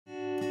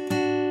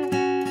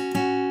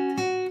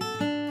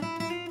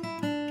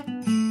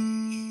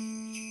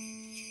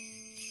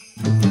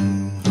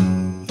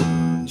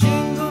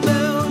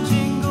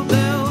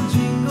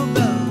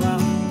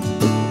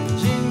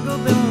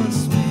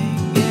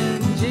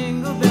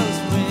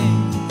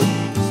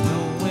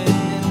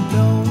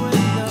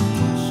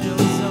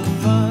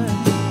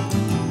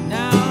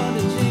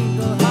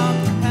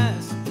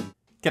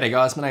G'day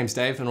guys, my name's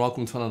Dave and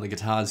welcome to another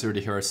Guitar Zero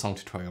to Hero song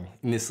tutorial.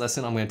 In this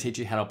lesson I'm going to teach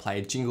you how to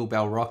play Jingle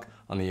Bell Rock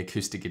on the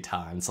acoustic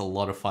guitar, and it's a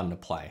lot of fun to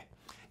play.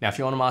 Now if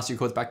you want to master your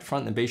chords back to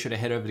front, then be sure to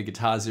head over to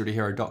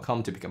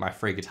guitarzerotohero.com to pick up my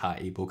free guitar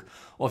ebook.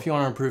 Or if you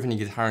want to improve on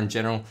your guitar in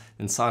general,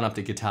 then sign up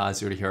to Guitar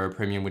Zero to Hero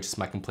Premium, which is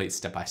my complete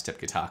step-by-step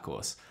guitar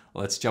course.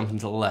 Let's jump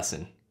into the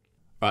lesson.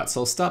 Right, so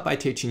I'll start by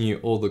teaching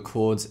you all the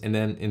chords, and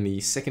then in the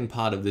second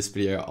part of this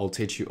video I'll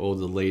teach you all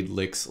the lead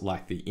licks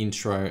like the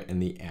intro and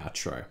the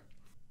outro.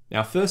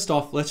 Now first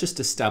off, let's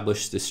just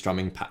establish the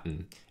strumming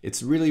pattern.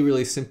 It's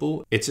really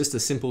simple. It's just a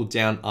simple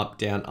down,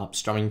 up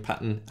strumming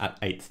pattern at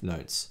eighth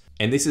notes.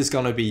 And this is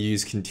going to be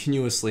used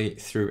continuously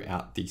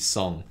throughout the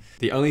song.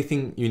 The only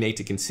thing you need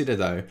to consider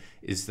though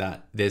is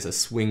that there's a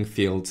swing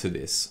feel to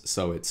this.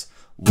 So it's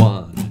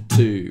 1,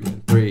 2,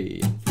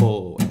 3,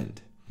 4,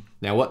 and...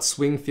 Now what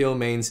swing feel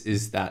means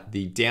is that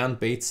the down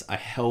beats are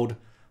held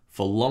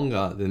for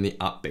longer than the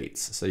up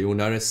beats. So you'll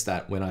notice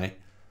that when I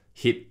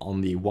hit on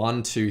the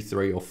 1, 2,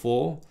 3, or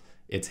 4,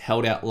 it's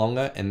held out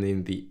longer, and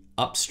then the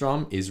up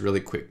strum is really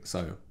quick.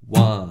 So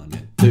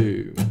 1,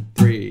 2,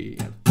 3,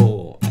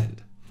 4,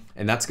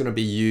 and that's going to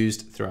be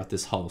used throughout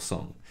this whole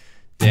song.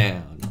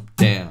 Down, up,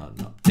 down,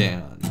 up,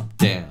 down, up,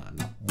 down,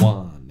 up,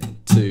 1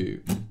 and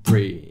 2 and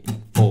 3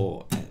 and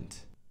 4 and.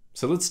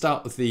 So let's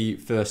start with the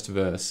first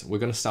verse. We're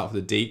going to start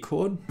with a D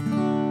chord,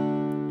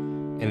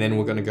 and then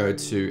we're going to go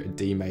to a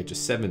D major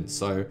 7.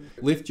 So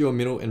lift your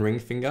middle and ring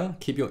finger,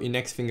 keep your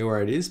index finger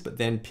where it is, but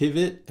then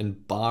pivot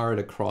and bar it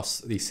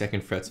across the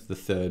second frets of the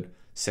third,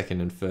 second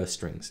and first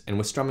strings. And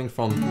we're strumming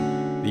from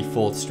the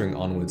fourth string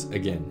onwards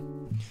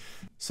again.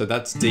 So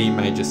that's D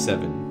major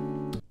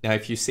 7. Now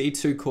if you see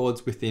two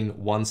chords within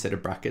one set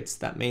of brackets,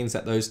 that means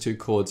that those two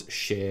chords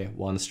share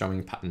one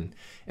strumming pattern.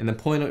 And the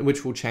point at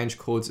which we'll change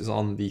chords is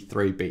on the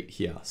 3 beat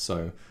here.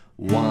 So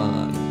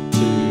 1, 2,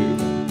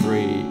 and 3,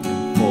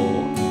 and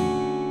 4.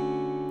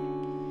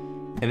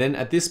 And then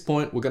at this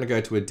point, we're going to go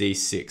to a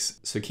D6.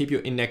 So keep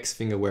your index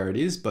finger where it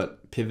is,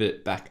 but pivot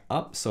it back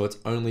up so it's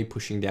only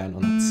pushing down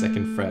on that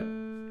second fret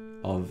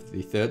of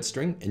the third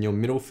string, and your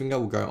middle finger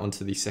will go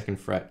onto the second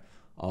fret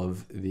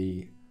of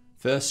the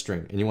first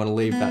string, and you want to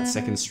leave that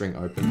second string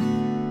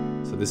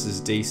open. So this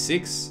is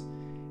D6,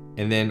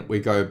 and then we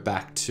go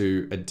back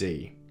to a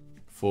D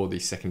for the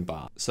second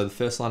bar. So the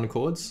first line of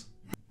chords.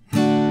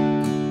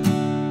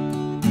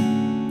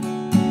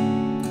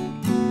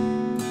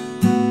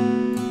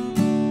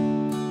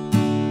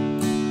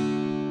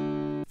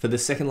 For the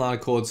second line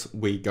of chords,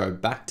 we go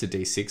back to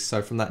D6.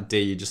 So from that D,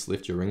 you just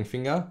lift your ring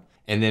finger,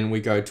 and then we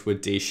go to a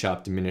D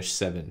sharp diminished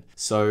 7.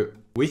 So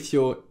with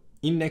your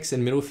index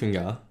and middle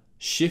finger,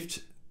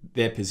 shift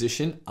their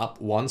position up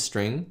one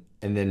string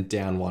and then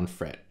down one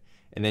fret.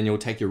 And then you'll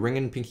take your ring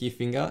and pinky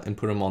finger and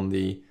put them on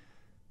the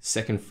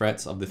second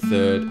frets of the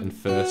third and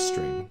first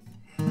string.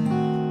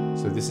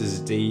 So this is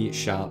D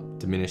sharp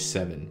diminished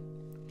 7.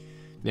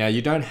 Now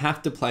you don't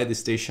have to play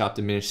this D sharp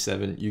diminished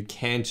 7, you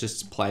can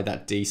just play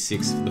that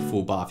D6 for the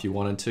full bar if you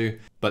wanted to,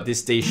 but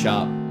this D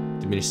sharp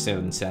diminished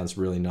 7 sounds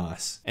really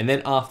nice. And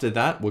then after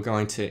that, we're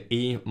going to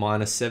E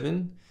minor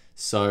 7.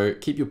 So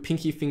keep your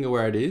pinky finger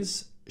where it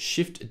is,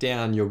 shift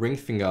down your ring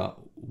finger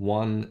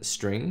one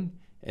string,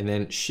 and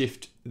then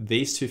shift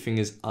these two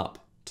fingers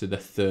up to the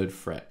third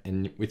fret.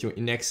 And with your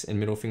index and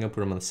middle finger, put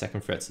them on the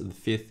second frets of the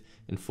fifth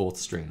and fourth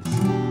strings.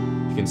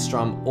 You can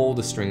strum all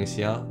the strings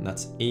here, and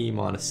that's E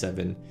minor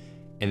 7.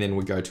 And then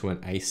we go to an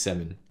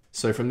A7.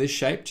 So from this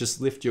shape,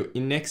 just lift your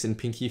index and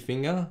pinky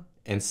finger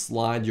and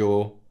slide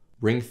your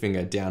ring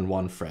finger down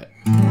one fret.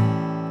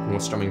 And we're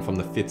strumming from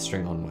the fifth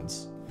string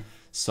onwards.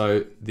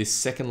 So this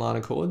second line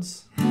of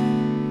chords.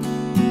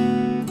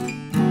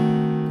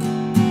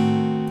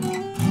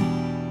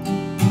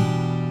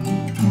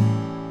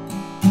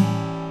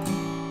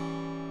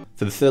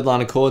 For the third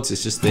line of chords,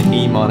 it's just the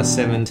E minor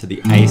 7 to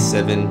the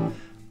A7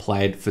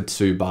 played for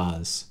 2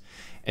 bars.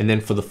 And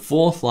then for the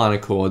fourth line of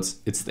chords,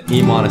 it's the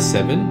E minor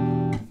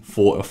 7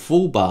 for a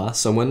full bar.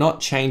 So we're not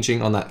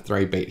changing on that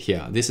 3 beat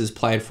here. This is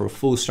played for a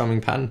full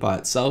strumming pattern by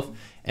itself,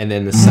 and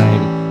then the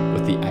same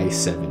with the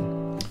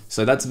A7.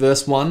 So that's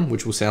verse 1,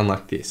 which will sound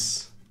like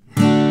this.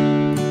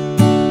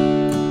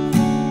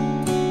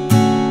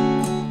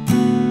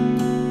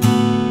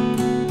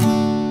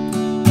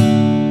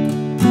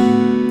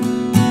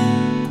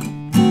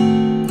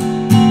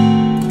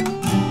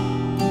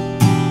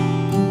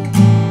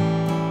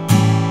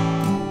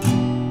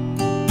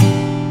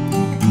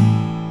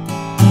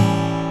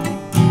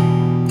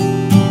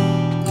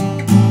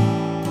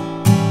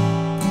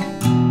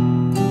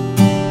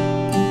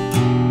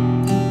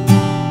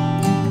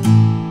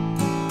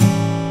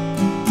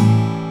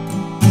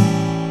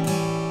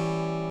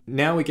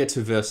 Now we get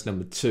to verse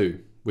number 2,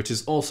 which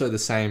is also the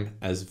same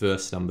as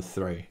verse number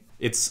 3.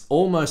 It's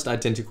almost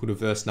identical to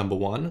verse number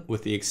 1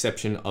 with the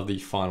exception of the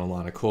final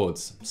line of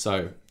chords.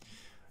 So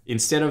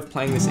instead of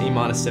playing this E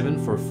minor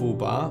 7 for a full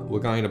bar, we're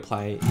going to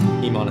play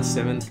E minor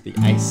 7 to the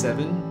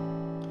A7,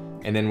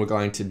 and then we're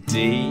going to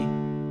D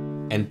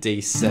and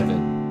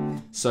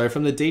D7. So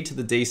from the D to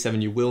the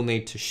D7, you will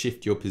need to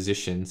shift your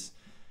positions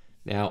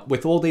Now,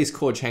 with all these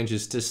chord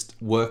changes, just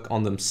work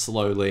on them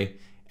slowly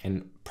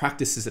and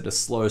practice this at a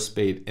slow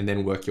speed and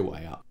then work your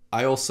way up.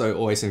 I also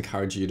always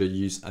encourage you to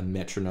use a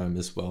metronome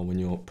as well when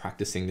you're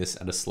practicing this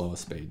at a slower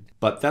speed.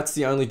 But that's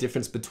the only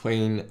difference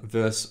between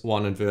verse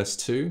 1 and verse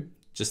 2,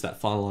 just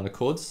that final line of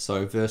chords.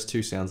 So verse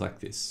 2 sounds like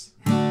this.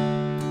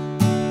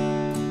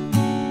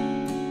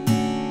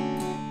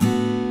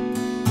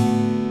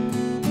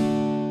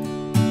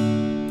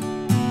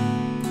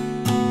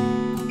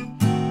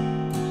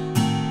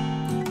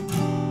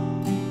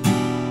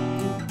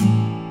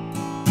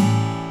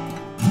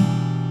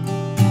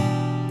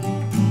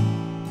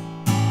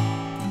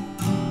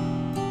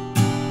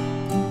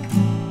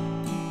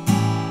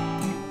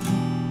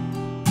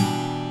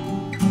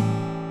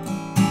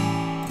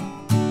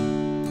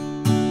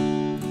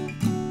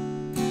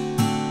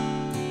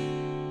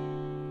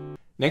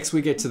 Next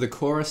we get to the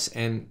chorus,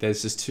 and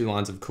there's just 2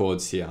 lines of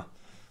chords here.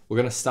 We're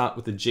going to start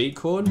with the G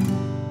chord,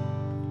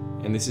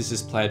 and this is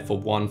just played for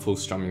 1 full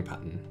strumming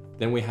pattern.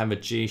 Then we have a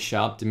G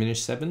sharp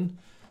diminished 7.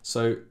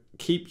 So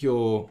keep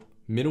your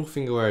middle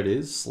finger where it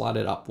is, slide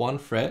it up 1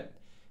 fret,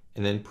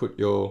 and then put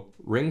your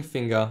ring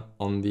finger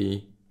on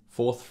the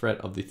 4th fret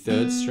of the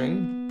 3rd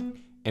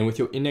string. And with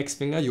your index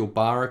finger, you'll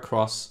bar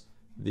across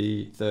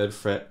the 3rd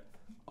fret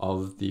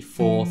of the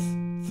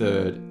 4th,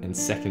 3rd, and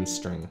 2nd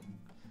string.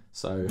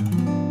 So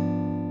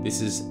this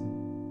is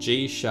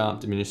G sharp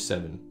diminished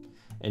 7.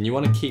 And you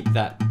want to keep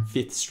that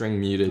 5th string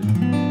muted.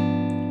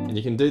 And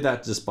you can do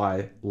that just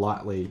by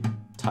lightly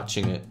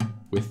touching it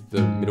with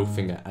the middle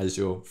finger as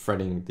you're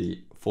fretting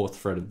the 4th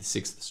fret of the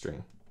 6th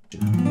string.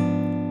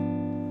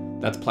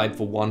 That's played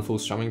for 1 full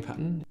strumming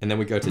pattern. And then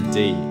we go to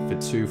D for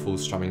 2 full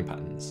strumming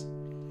patterns.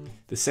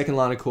 The second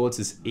line of chords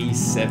is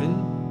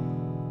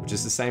E7, which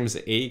is the same as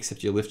the E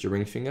except you lift your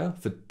ring finger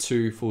for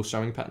 2 full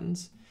strumming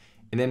patterns.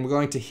 And then we're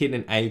going to hit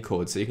an A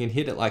chord. So you can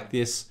hit it like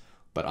this,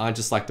 but I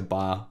just like to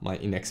bar my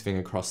index finger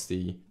across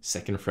the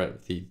 2nd fret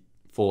of the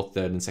 4th,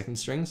 3rd, and 2nd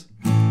strings.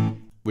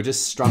 We're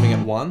just strumming it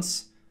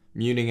once,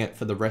 muting it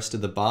for the rest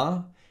of the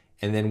bar,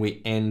 and then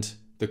we end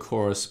the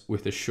chorus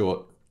with a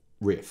short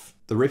riff.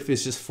 The riff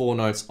is just 4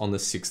 notes on the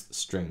 6th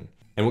string.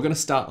 And we're going to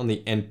start on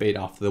the end beat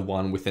after the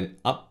 1 with an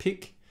up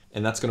pick,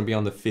 and that's going to be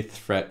on the 5th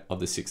fret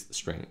of the 6th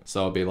string. So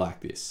it'll be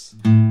like this.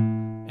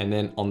 And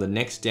then on the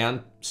next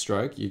down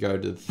stroke, you go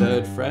to the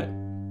 3rd fret,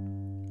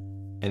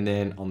 and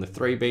then on the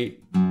 3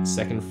 beat,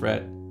 2nd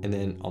fret, and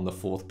then on the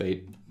 4th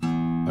beat,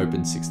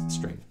 open 6th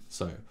string.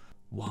 So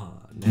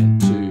 1 and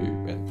 2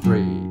 and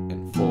 3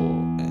 and 4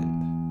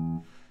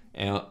 and...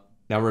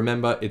 Now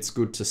remember, it's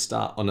good to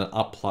start on an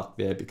up pluck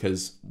there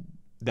because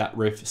that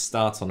riff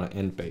starts on an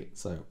end beat.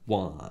 So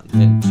 1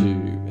 and 2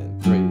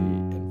 and 3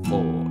 and 4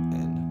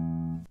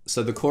 and...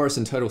 So the chorus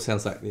in total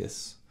sounds like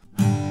this.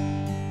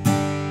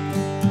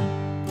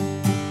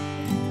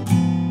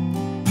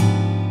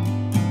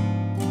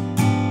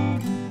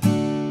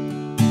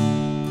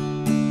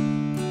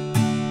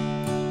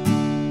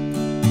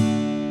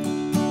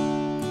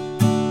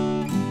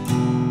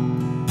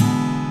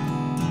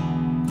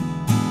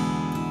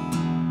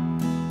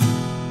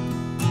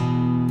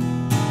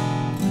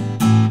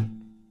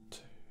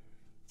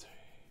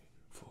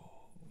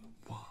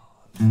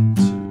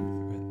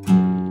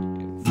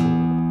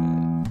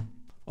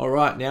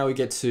 Alright, now we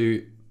get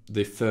to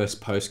the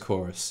first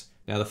post-chorus.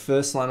 Now the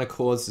first line of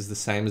chords is the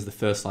same as the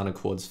first line of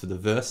chords for the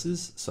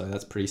verses, so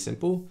that's pretty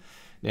simple.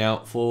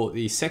 Now for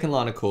the second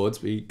line of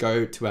chords, we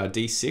go to our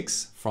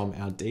D6 from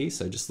our D,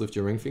 so just lift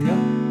your ring finger.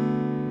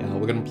 Now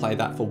we're going to play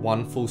that for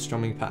 1 full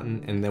strumming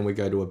pattern, and then we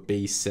go to a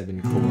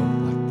B7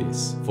 chord like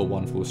this for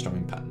 1 full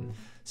strumming pattern.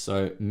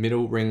 So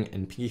middle ring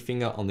and pinky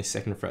finger on the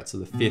 2nd frets of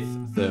the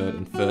 5th, 3rd,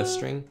 and 1st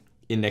string,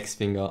 index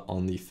finger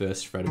on the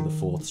 1st fret of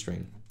the 4th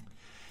string.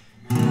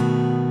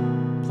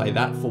 Play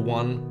that for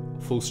 1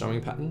 full strumming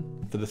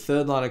pattern. For the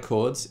third line of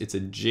chords, it's a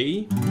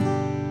G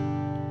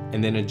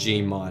and then a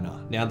G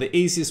minor. Now the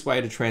easiest way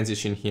to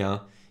transition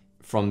here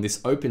from this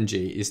open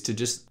G is to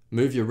just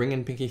move your ring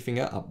and pinky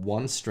finger up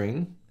 1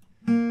 string,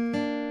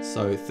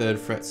 so 3rd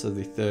frets of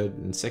the 3rd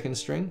and 2nd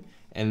string,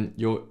 and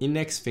your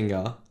index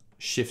finger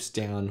shifts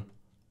down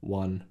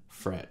 1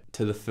 fret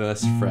to the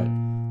 1st fret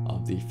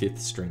of the 5th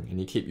string, and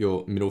you keep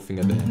your middle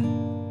finger there.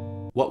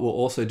 What we'll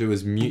also do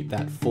is mute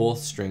that 4th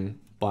string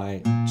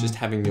by just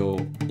having your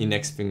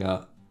index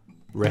finger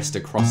rest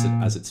across it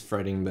as it's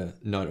fretting the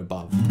note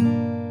above.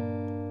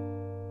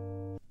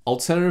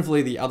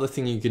 Alternatively, the other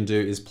thing you can do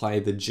is play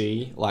the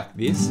G like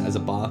this as a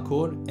bar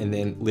chord and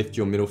then lift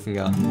your middle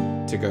finger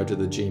to go to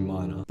the G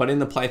minor. But in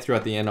the playthrough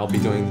at the end, I'll be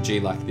doing the G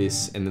like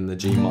this and then the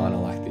G minor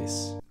like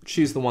this.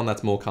 Choose the one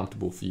that's more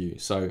comfortable for you.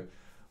 So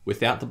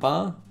without the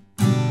bar,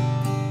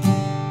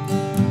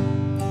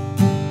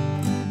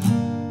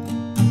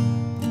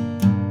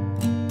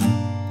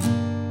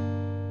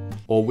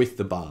 or with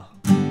the bar.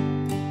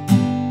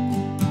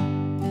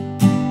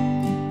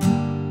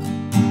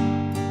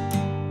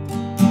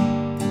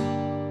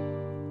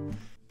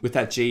 With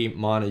that G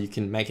minor, you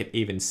can make it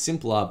even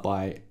simpler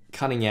by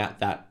cutting out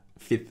that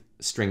 5th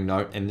string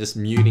note and just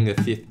muting the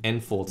 5th and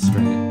 4th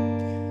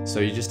string. So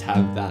you just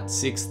have that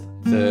 6th,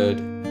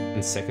 3rd,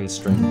 and second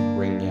string,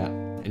 ringing out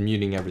and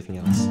muting everything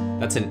else.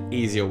 That's an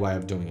easier way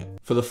of doing it.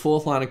 For the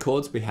fourth line of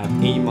chords, we have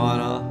E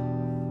minor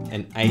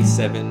and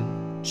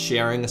A7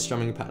 sharing a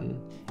strumming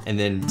pattern, and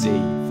then D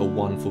for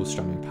one full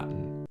strumming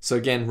pattern. So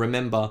again,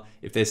 remember,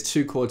 if there's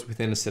two chords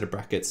within a set of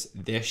brackets,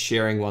 they're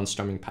sharing one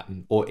strumming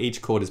pattern, or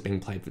each chord is being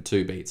played for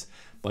 2 beats.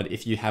 But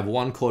if you have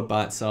one chord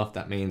by itself,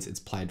 that means it's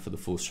played for the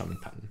full strumming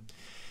pattern.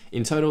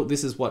 In total,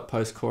 this is what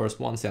post-chorus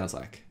 1 sounds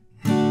like.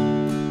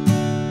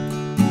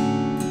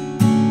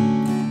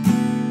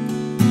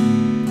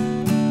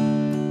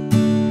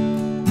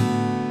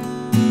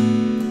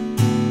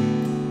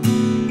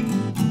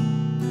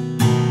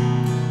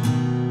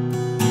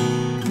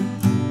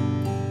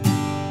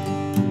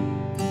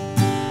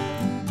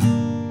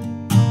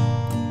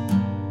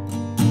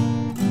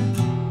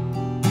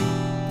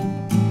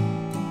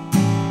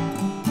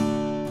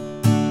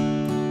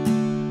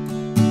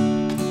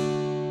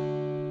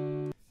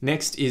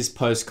 Next is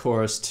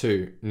post-chorus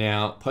 2.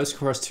 Now,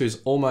 post-chorus 2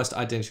 is almost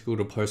identical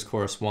to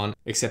post-chorus 1,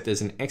 except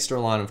there's an extra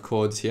line of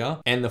chords here,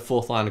 and the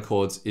fourth line of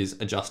chords is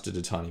adjusted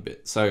a tiny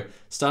bit. So,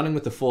 starting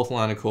with the fourth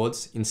line of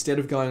chords, instead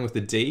of going with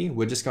the D,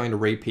 we're just going to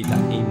repeat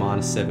that E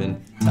minor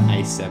 7 to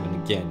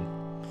A7 again.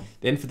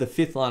 Then for the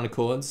fifth line of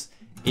chords,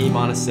 E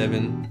minor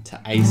 7 to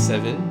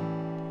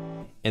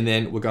A7, and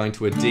then we're going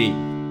to a D.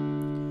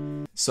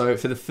 So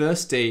for the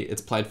first D,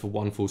 it's played for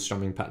one full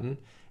strumming pattern,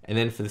 and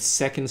then for the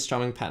second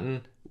strumming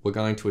pattern, we're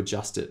going to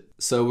adjust it.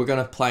 So we're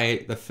going to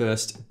play the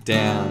first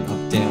down,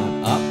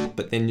 up,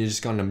 but then you're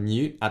just going to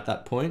mute at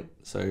that point.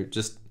 So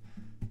just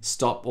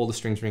stop all the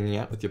strings ringing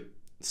out with your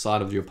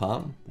side of your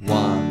palm.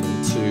 1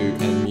 and 2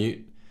 and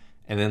mute.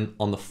 And then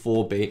on the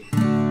 4 beat,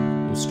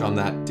 we'll strum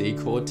that D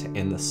chord to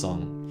end the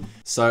song.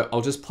 So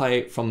I'll just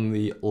play from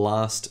the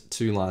last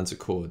 2 lines of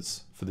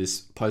chords for this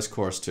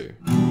post-chorus 2.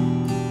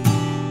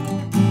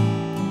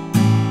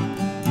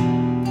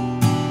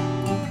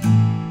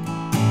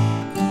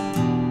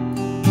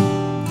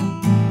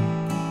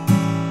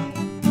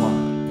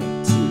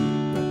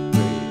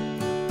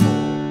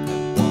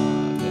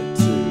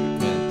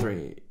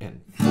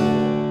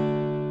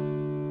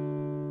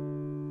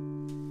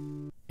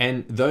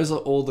 And those are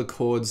all the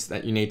chords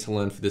that you need to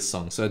learn for this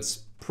song. So it's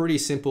pretty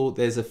simple.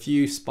 There's a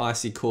few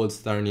spicy chords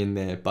thrown in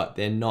there, but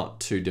they're not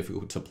too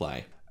difficult to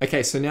play.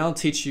 Okay, so now I'll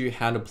teach you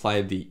how to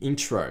play the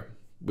intro,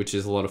 which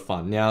is a lot of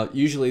fun. Now,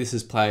 usually this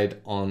is played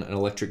on an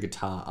electric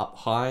guitar up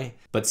high,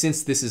 but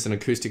since this is an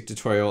acoustic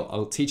tutorial,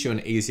 I'll teach you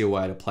an easier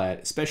way to play it,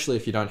 especially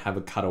if you don't have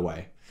a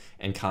cutaway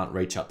and can't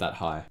reach up that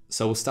high.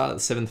 So we'll start at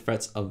the 7th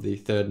frets of the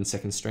 3rd and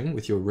 2nd string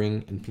with your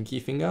ring and pinky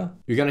finger.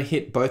 You're gonna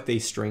hit both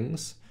these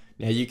strings.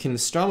 Now you can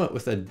strum it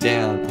with a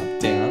down, up,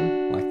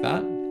 down, like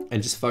that,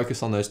 and just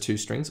focus on those 2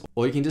 strings,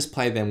 or you can just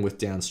play them with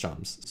down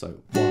strums.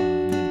 So 1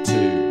 and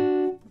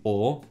 2,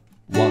 or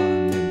 1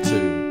 and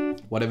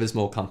 2, whatever's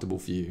more comfortable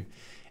for you.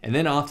 And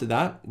then after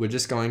that, we're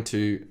just going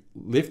to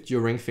lift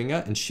your ring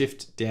finger and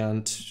shift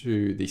down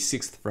to the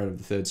 6th fret of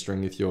the 3rd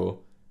string with your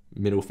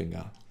middle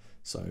finger.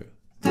 So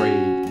 3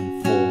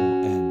 and 4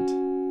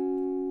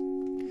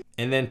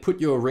 and then put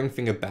your ring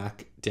finger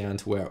back down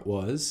to where it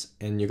was,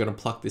 and you're going to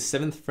pluck the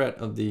 7th fret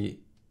of the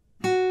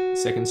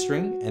 2nd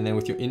string, and then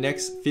with your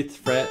index, 5th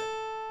fret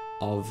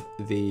of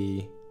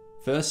the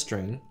 1st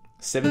string,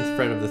 7th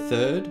fret of the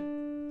 3rd,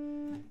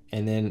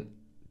 and then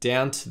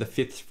down to the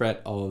 5th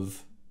fret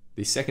of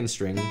the 2nd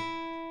string.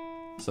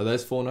 So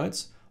those 4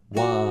 notes,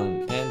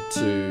 1 and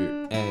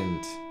 2,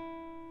 and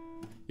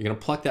you're going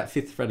to pluck that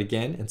 5th fret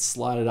again and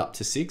slide it up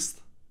to 6th,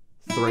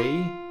 3.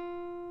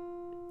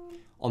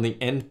 On the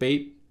end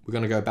beat, we're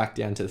going to go back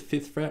down to the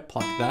 5th fret,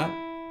 pluck that,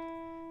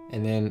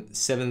 and then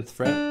 7th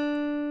fret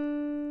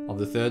of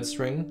the 3rd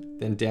string,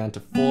 then down to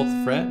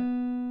 4th fret.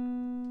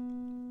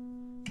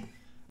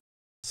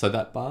 So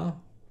that bar,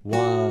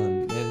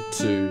 1 and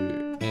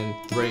 2 and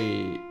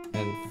 3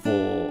 and 4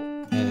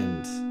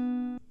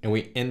 and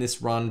we end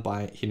this run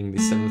by hitting the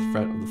 7th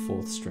fret of the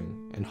 4th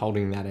string and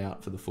holding that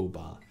out for the full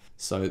bar.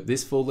 So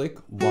this full lick,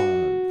 1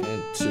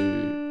 and 2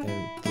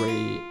 and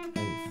 3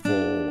 and 4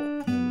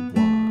 and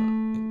 1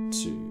 and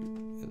 2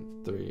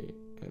 and 3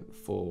 and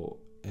 4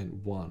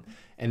 and 1.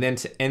 And then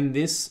to end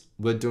this,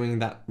 we're doing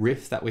that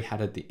riff that we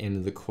had at the end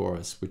of the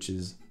chorus, which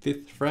is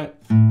 5th fret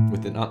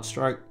with an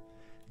upstroke,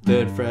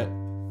 3rd fret,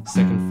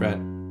 2nd fret,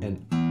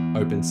 and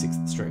open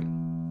 6th string.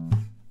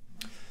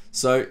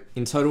 So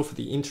in total for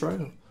the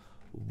intro,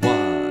 1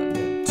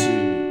 and 2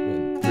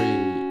 and 3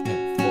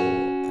 and 4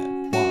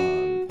 and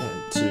 1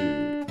 and 2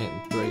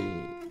 and 3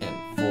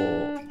 and 4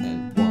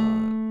 and 1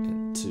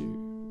 and 2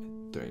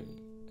 and 3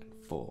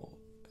 and 4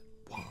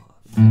 and 1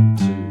 and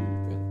 2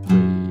 and 3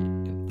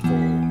 and 4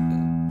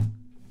 and...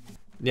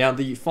 Now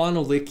the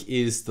final lick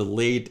is the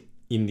lead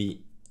in the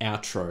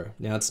outro.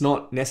 Now it's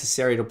not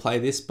necessary to play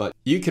this, but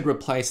you could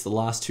replace the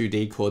last 2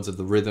 D chords of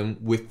the rhythm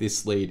with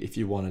this lead if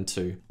you wanted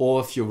to. Or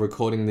if you're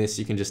recording this,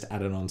 you can just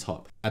add it on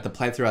top. At the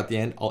playthrough at the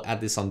end, I'll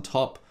add this on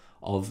top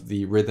of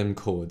the rhythm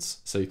chords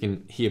so you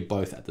can hear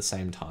both at the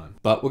same time.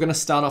 But we're going to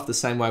start off the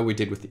same way we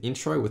did with the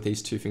intro with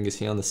these 2 fingers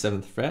here on the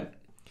 7th fret.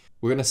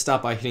 We're going to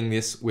start by hitting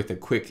this with a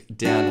quick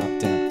down,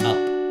 up,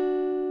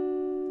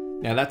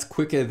 Now that's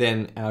quicker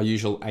than our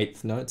usual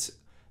eighth notes.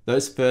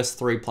 Those first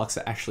 3 plucks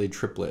are actually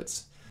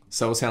triplets.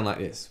 So it'll sound like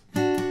this.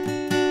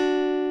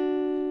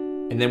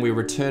 And then we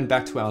return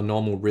back to our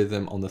normal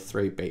rhythm on the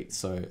 3 beat.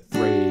 So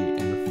 3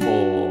 and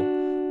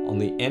 4. On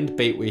the end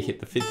beat, we hit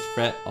the 5th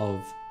fret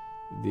of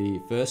the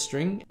 1st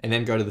string and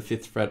then go to the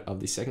 5th fret of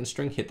the 2nd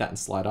string, hit that and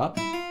slide up.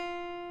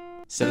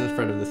 7th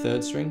fret of the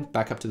 3rd string,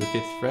 back up to the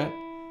 5th fret,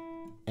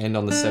 and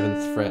on the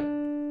 7th fret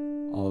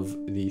of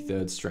the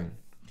 3rd string.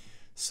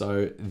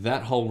 So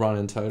that whole run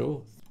in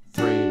total,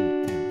 3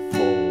 and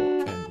 4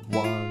 and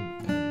 1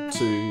 and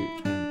 2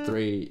 and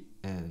 3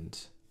 and...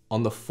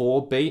 On the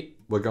 4 beat,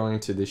 we're going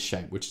to this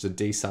shape, which is a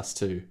D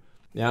sus2.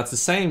 Now it's the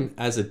same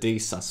as a D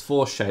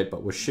sus4 shape,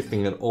 but we're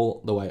shifting it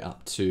all the way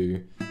up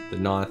to the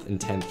 9th and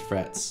 10th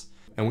frets.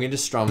 And we're going to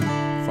strum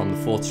from the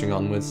 4th string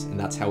onwards, and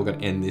that's how we're going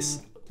to end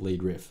this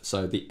lead riff.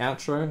 So the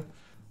outro,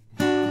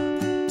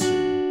 1,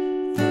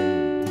 2, 3,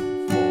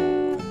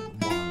 4,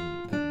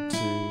 1 and 2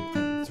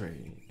 and 3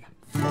 and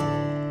 4.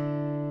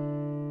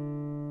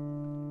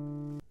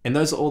 And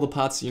those are all the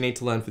parts you need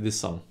to learn for this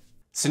song.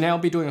 So now I'll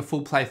be doing a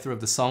full playthrough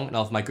of the song, and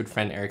I'll have my good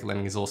friend Eric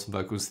lending his awesome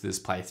vocals to this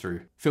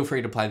playthrough. Feel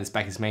free to play this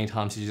back as many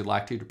times as you'd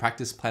like to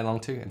practice, play along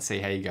to, and see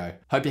how you go.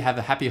 Hope you have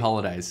a happy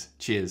holidays.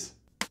 Cheers.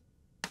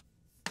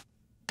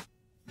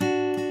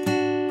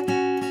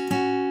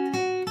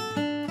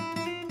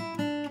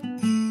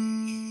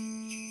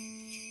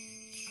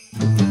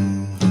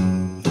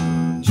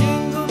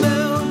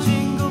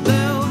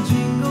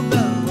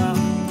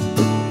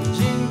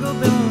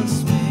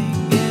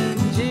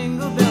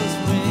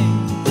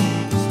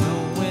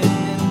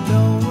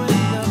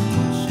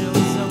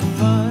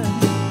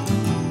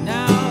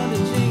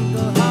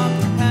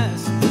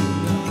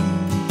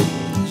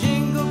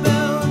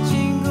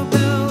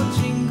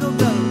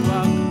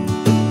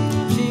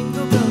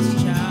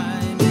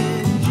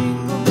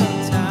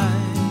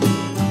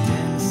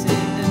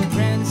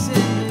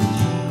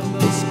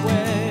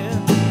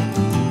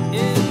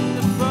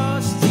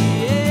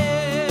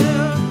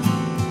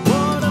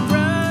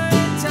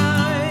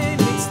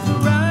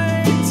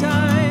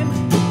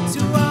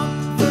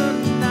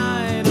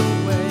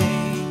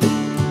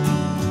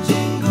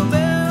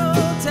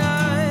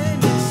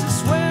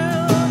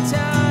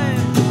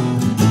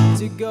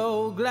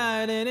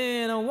 Gliding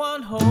in a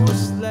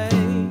one-horse sleigh.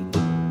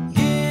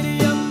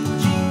 Giddy up,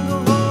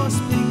 jingle horse,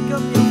 pick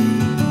up your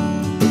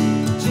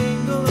feet,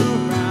 jingle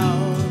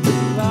around the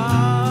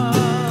block.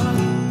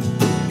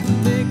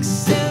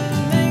 Mix and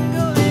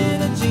mingle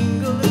in a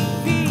jingling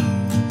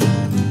feet.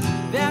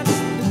 That's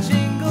the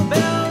Jingle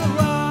Bell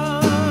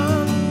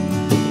Rock.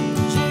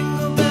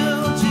 Jingle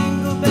bell,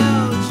 jingle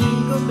bell,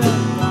 jingle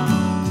bell rock.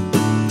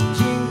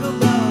 Jingle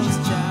bells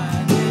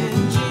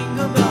chiming,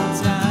 jingle bell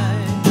time.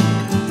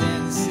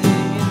 Dancing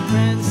and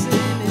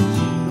prancing in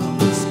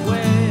Jingle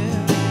Square.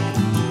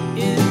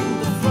 In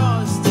the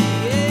frosty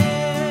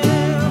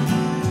air.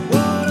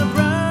 What a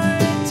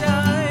bright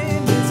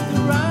time, it's the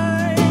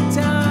right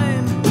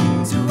time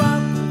to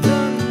rock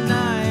the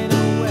night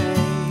away.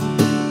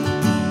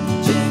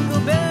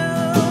 Jingle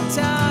bell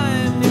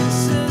time,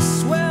 it's a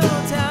swell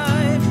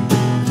time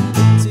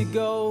to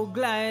go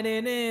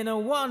gliding in a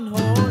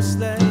one-horse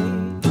sleigh.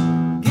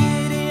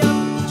 Giddy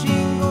up,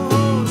 jingle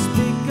horse,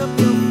 pick up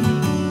your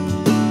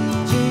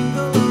feet,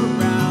 jingle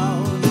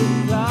around the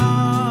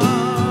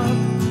block.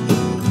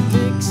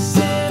 Mix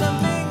and a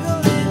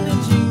mingle in the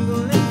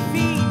jingling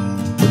feet.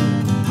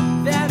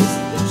 That's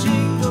the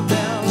jingle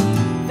bell,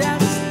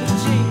 that's the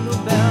jingle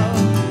bell,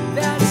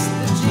 that's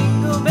the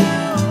Jingle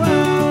Bell Rock.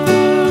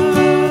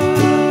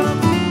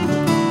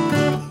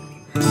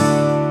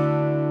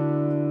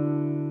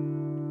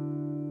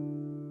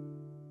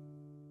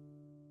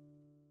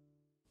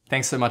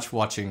 Thanks so much for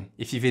watching.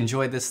 If you've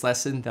enjoyed this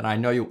lesson, then I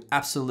know you'll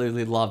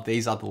absolutely love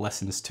these other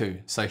lessons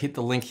too. So hit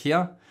the link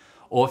here,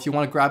 or if you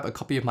want to grab a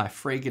copy of my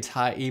free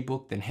guitar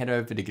ebook, then head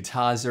over to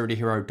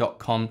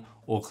guitarzerotohero.com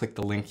or click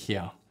the link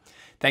here.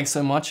 Thanks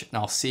so much, and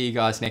I'll see you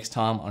guys next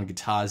time on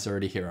Guitar Zero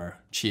to Hero.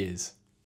 Cheers.